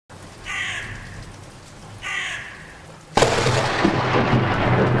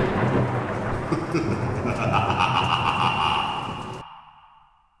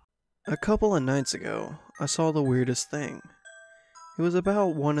A couple of nights ago, I saw the weirdest thing. It was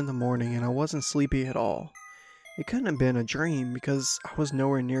about 1 in the morning and I wasn't sleepy at all. It couldn't have been a dream because I was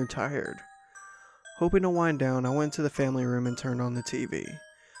nowhere near tired. Hoping to wind down, I went to the family room and turned on the TV.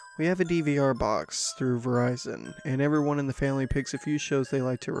 We have a DVR box through Verizon, and everyone in the family picks a few shows they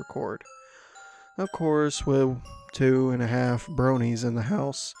like to record. Of course, with 2.5 bronies in the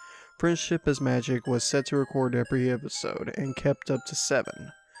house, Friendship is Magic was set to record every episode and kept up to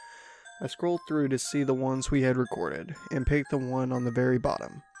 7. I scrolled through to see the ones we had recorded, and picked the one on the very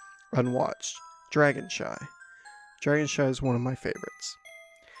bottom, unwatched, Dragonshy. Dragonshy is one of my favorites.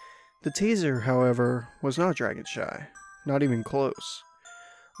 The teaser, however, was not Dragonshy, not even close.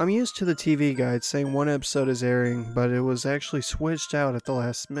 I'm used to the TV guide saying one episode is airing, but it was actually switched out at the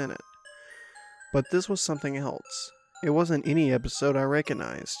last minute. But this was something else. It wasn't any episode I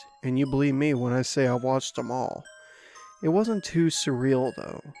recognized, and you believe me when I say I watched them all. It wasn't too surreal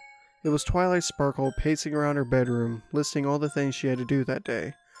though. It was Twilight Sparkle pacing around her bedroom, listing all the things she had to do that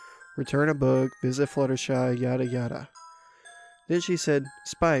day. Return a book, visit Fluttershy, yada yada. Then she said,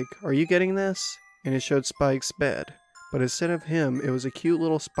 "Spike, are you getting this?" And it showed Spike's bed. But instead of him, it was a cute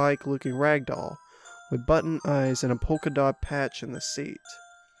little Spike looking ragdoll, with button eyes and a polka dot patch in the seat.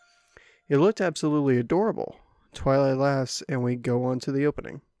 It looked absolutely adorable. Twilight laughs and we go on to the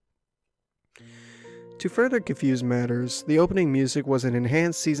opening. To further confuse matters, the opening music was an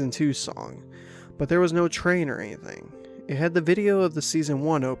enhanced Season 2 song, but there was no train or anything. It had the video of the Season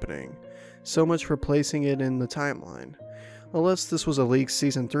 1 opening, so much for placing it in the timeline. Unless this was a leaked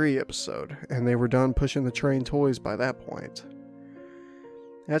Season 3 episode, and they were done pushing the train toys by that point.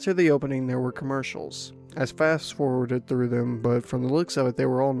 After the opening there were commercials. I fast forwarded through them, but from the looks of it they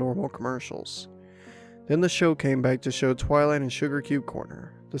were all normal commercials. Then the show came back to show Twilight in Sugar Cube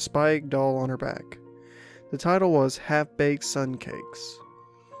Corner, the Spike doll on her back. The title was Half-Baked Sun Cakes.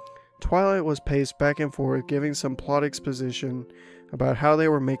 Twilight was paced back and forth, giving some plot exposition about how they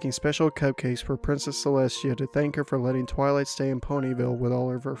were making special cupcakes for Princess Celestia to thank her for letting Twilight stay in Ponyville with all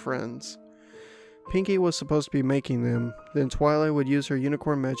of her friends. Pinkie was supposed to be making them, then Twilight would use her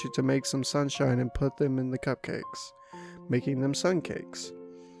unicorn magic to make some sunshine and put them in the cupcakes, making them sun cakes.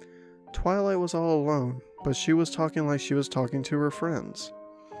 Twilight was all alone, but she was talking like she was talking to her friends.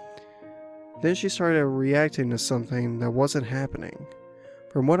 Then she started reacting to something that wasn't happening.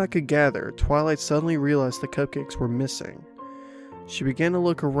 From what I could gather, Twilight suddenly realized the cupcakes were missing. She began to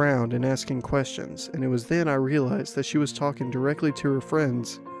look around and asking questions, and it was then I realized that she was talking directly to her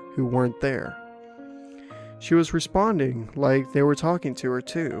friends who weren't there. She was responding like they were talking to her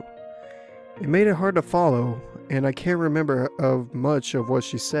too. It made it hard to follow, and I can't remember of much of what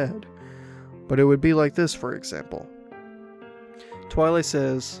she said, but it would be like this, for example. Twilight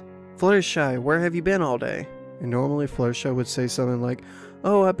says, "Fluttershy, where have you been all day?" And normally Fluttershy would say something like,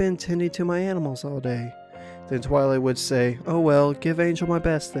 "Oh, I've been tending to my animals all day." Then Twilight would say, "Oh well, give Angel my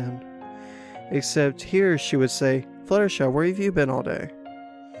best then." Except here she would say, "Fluttershy, where have you been all day?"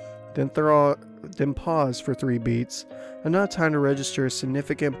 Then pause for 3 beats, enough time to register a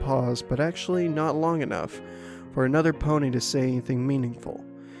significant pause, but actually not long enough for another pony to say anything meaningful.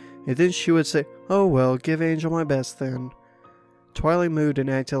 And then she would say, "Oh well, give Angel my best then." Twilight moved and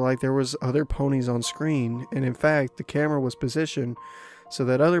acted like there was other ponies on screen, and in fact the camera was positioned so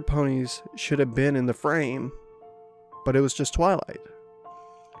that other ponies should have been in the frame, but it was just Twilight.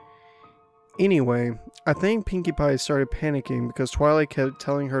 Anyway, I think Pinkie Pie started panicking because Twilight kept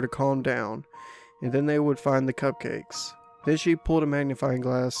telling her to calm down, and then they would find the cupcakes. Then she pulled a magnifying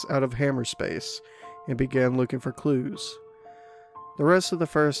glass out of Hammer Space and began looking for clues. The rest of the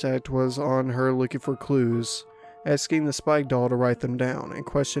first act was on her looking for clues, asking the Spike doll to write them down, and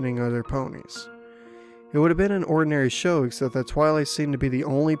questioning other ponies. It would have been an ordinary show except that Twilight seemed to be the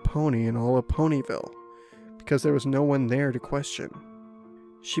only pony in all of Ponyville, because there was no one there to question.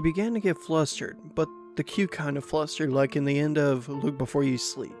 She began to get flustered, but the cute kind of flustered like in the end of Look Before You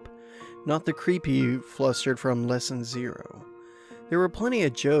Sleep, not the creepy flustered from Lesson 0. There were plenty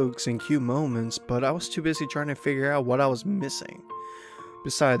of jokes and cute moments, but I was too busy trying to figure out what I was missing,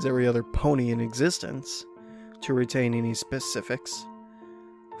 besides every other pony in existence, to retain any specifics.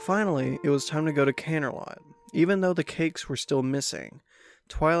 Finally, it was time to go to Canterlot. Even though the cakes were still missing,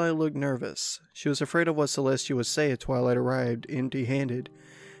 Twilight looked nervous. She was afraid of what Celestia would say if Twilight arrived empty-handed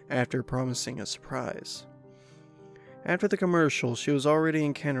after promising a surprise. After the commercial, she was already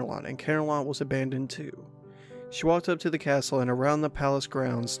in Canterlot, and Canterlot was abandoned too. She walked up to the castle and around the palace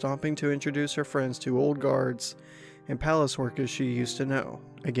grounds, stopping to introduce her friends to old guards and palace workers she used to know.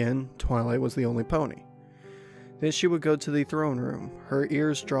 Again, Twilight was the only pony. Then she would go to the throne room. Her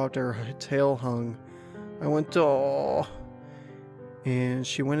ears dropped and her tail hung. I went, "Aww." and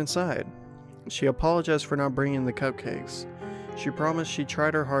she went inside. She apologized for not bringing the cupcakes. She promised she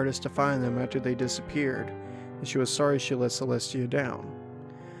tried her hardest to find them after they disappeared, and she was sorry she let Celestia down.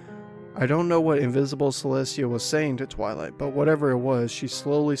 I don't know what invisible Celestia was saying to Twilight, but whatever it was, she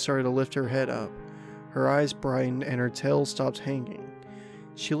slowly started to lift her head up. Her eyes brightened and her tail stopped hanging.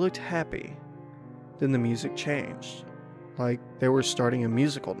 She looked happy. Then the music changed, like they were starting a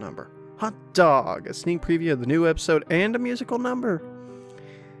musical number. Hot dog! A sneak preview of the new episode and a musical number?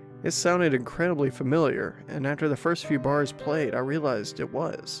 It sounded incredibly familiar, and after the first few bars played, I realized it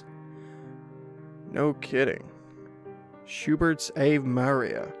was. No kidding. Schubert's Ave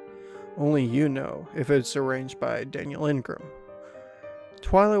Maria. Only you know if it's arranged by Daniel Ingram.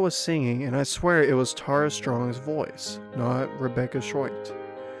 Twilight was singing, and I swear it was Tara Strong's voice, not Rebecca Schoit.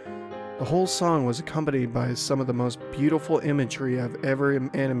 The whole song was accompanied by some of the most beautiful imagery I've ever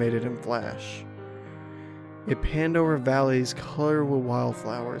animated in Flash. It panned over valleys colored with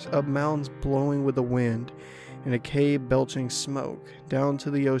wildflowers, up mountains blowing with the wind, and a cave belching smoke, down to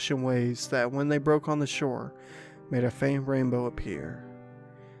the ocean waves that, when they broke on the shore, made a faint rainbow appear.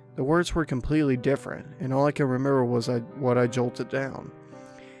 The words were completely different, and all I can remember was what I jolted down.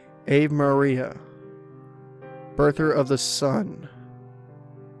 Ave Maria, birther of the sun,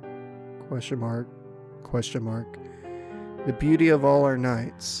 question mark, question mark, the beauty of all our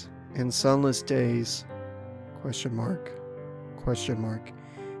nights and sunless days, question mark, question mark,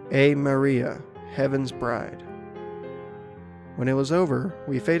 Ave Maria, heaven's bride. When it was over,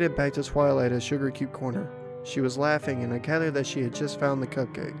 we faded back to Twilight at Sugar Cube Corner. She was laughing, and I gathered that she had just found the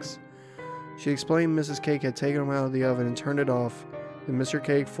cupcakes. She explained Mrs. Cake had taken them out of the oven and turned it off. Then Mr.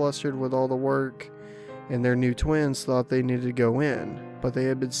 Cake, flustered with all the work, and their new twins thought they needed to go in, but they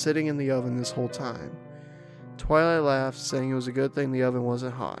had been sitting in the oven this whole time. Twilight laughed, saying it was a good thing the oven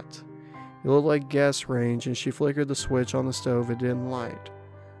wasn't hot. It looked like gas range, and she flickered the switch on the stove it didn't light,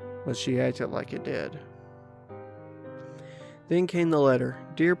 but she acted like it did. Then came the letter.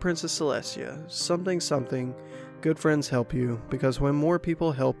 Dear Princess Celestia, something something, good friends help you, because when more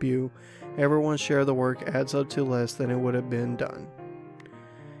people help you, everyone's share of the work adds up to less than it would have been done.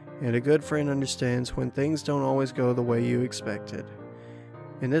 And a good friend understands when things don't always go the way you expected.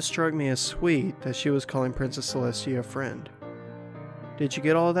 And this struck me as sweet that she was calling Princess Celestia a friend. Did you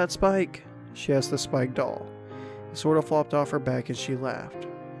get all of that, Spike? She asked the Spike doll. It sort of flopped off her back and she laughed.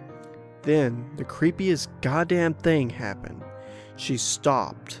 Then, the creepiest goddamn thing happened. She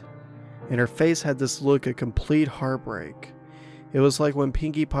stopped, and her face had this look of complete heartbreak. It was like when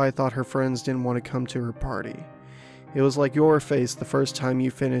Pinkie Pie thought her friends didn't want to come to her party. It was like your face the first time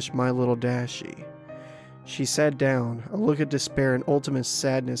you finished My Little Dashie. She sat down, a look of despair and ultimate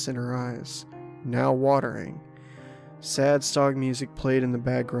sadness in her eyes, now watering. Sad stock music played in the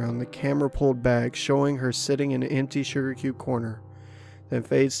background, the camera pulled back, showing her sitting in an empty Sugar Cube Corner. Then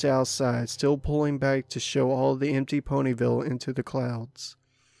fades to outside, still pulling back to show all of the empty Ponyville into the clouds.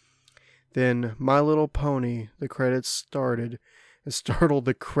 Then, My Little Pony, the credits started, and startled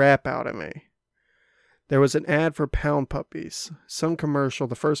the crap out of me. There was an ad for Pound Puppies, some commercial,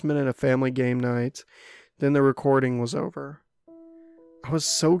 the first minute of Family Game Night, then the recording was over. I was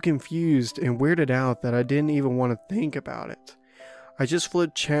so confused and weirded out that I didn't even want to think about it. I just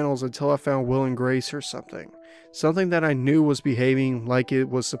flipped channels until I found Will and Grace or something that I knew was behaving like it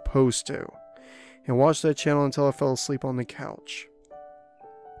was supposed to, and watched that channel until I fell asleep on the couch.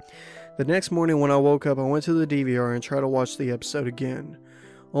 The next morning when I woke up, I went to the DVR and tried to watch the episode again,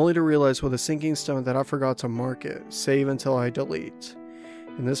 only to realize with a sinking stomach that I forgot to mark it, save until I delete.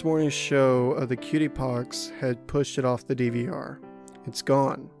 And this morning's show of the Cutie Pox had pushed it off the DVR. It's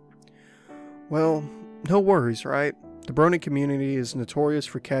gone. Well, no worries, right? The Brony community is notorious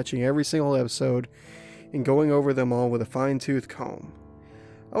for catching every single episode and going over them all with a fine-tooth comb.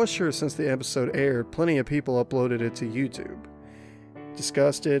 I was sure since the episode aired, plenty of people uploaded it to YouTube,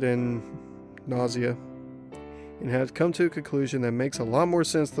 discussed it and nausea, and had come to a conclusion that makes a lot more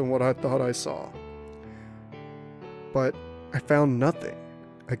sense than what I thought I saw. But I found nothing.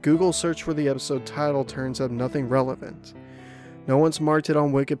 A Google search for the episode title turns up nothing relevant. No one's marked it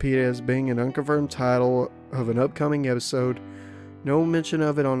on Wikipedia as being an unconfirmed title of an upcoming episode, no mention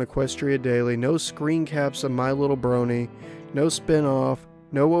of it on Equestria Daily, no screen caps of My Little Brony, no spin-off,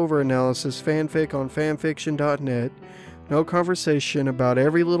 no over-analysis fanfic on fanfiction.net, no conversation about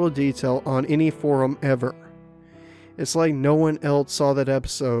every little detail on any forum ever. It's like no one else saw that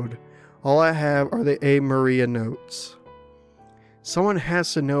episode. All I have are the A. Maria notes. Someone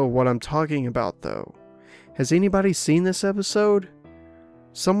has to know what I'm talking about though. Has anybody seen this episode?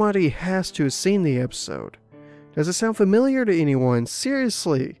 Somebody has to have seen the episode. Does it sound familiar to anyone?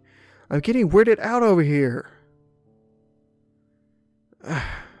 Seriously, I'm getting weirded out over here.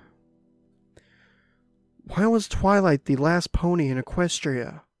 Why was Twilight the last pony in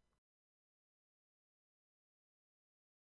Equestria?